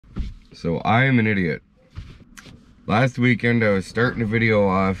So I am an idiot. Last weekend I was starting a video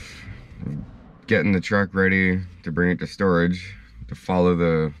off, getting the truck ready to bring it to storage, to follow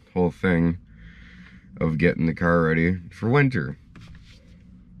the whole thing of getting the car ready for winter.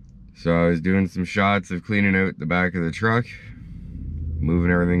 So I was doing some shots of cleaning out the back of the truck,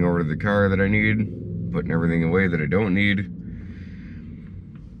 moving everything over to the car that I need, putting everything away that I don't need.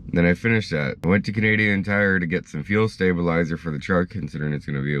 Then I finished that. I went to Canadian Tire to get some fuel stabilizer for the truck, considering it's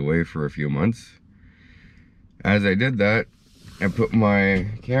going to be away for a few months. As I did that, I put my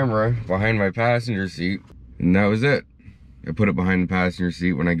camera behind my passenger seat, and that was it. I put it behind the passenger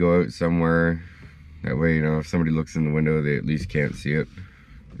seat when I go out somewhere. That way, you know, if somebody looks in the window, they at least can't see it.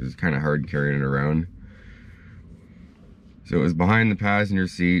 It's kind of hard carrying it around. So it was behind the passenger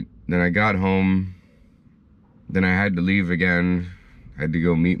seat. Then I got home. Then I had to leave again. I had to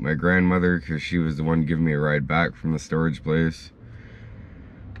go meet my grandmother because she was the one giving me a ride back from the storage place.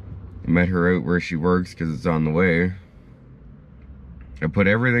 I met her out where she works because it's on the way. I put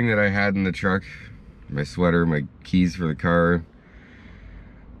everything that I had in the truck, my sweater, my keys for the car,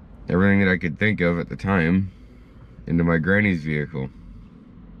 everything that I could think of at the time, into my granny's vehicle.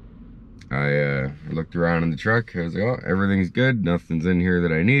 I looked around in the truck. I was like, oh, everything's good. Nothing's in here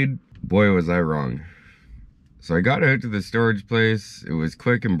that I need. Boy, was I wrong. So I got out to the storage place. It was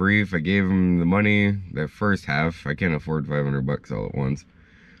quick and brief. I gave him the money, the first half. I can't afford 500 bucks all at once.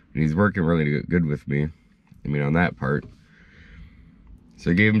 And he's working really good with me. I mean, on that part.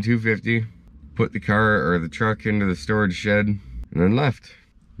 So I gave him $250, put the car or the truck into the storage shed, and then left.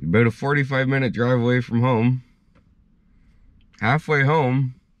 About a 45-minute drive away from home. Halfway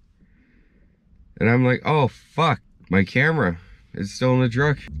home, and I'm like, oh fuck, my camera is still in the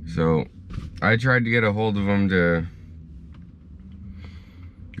truck. So I tried to get a hold of him to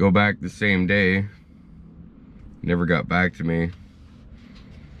go back the same day. Never got back to me.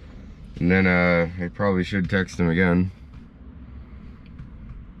 And then I probably should text him again.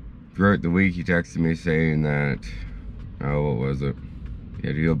 Throughout the week he texted me saying that, oh, what was it?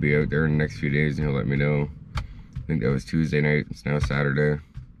 Yeah, he'll be out there in the next few days and he'll let me know. I think that was Tuesday night. It's now Saturday.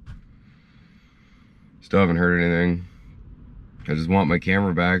 Still haven't heard anything. I just want my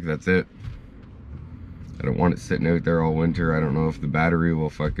camera back, that's it. I don't want it sitting out there all winter. I don't know if the battery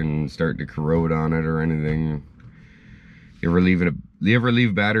will fucking start to corrode on it or anything. You ever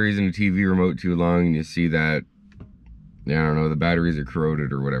leave batteries in a TV remote too long and you see that, yeah, I don't know, the batteries are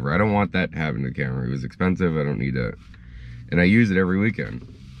corroded or whatever. I don't want that to happen to the camera. It was expensive, I don't need that. And I use it every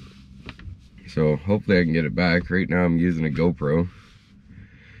weekend. So hopefully I can get it back. Right now I'm using a GoPro.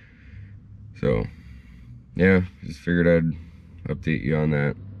 So yeah, just figured I'd update you on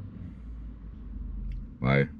that. Bye.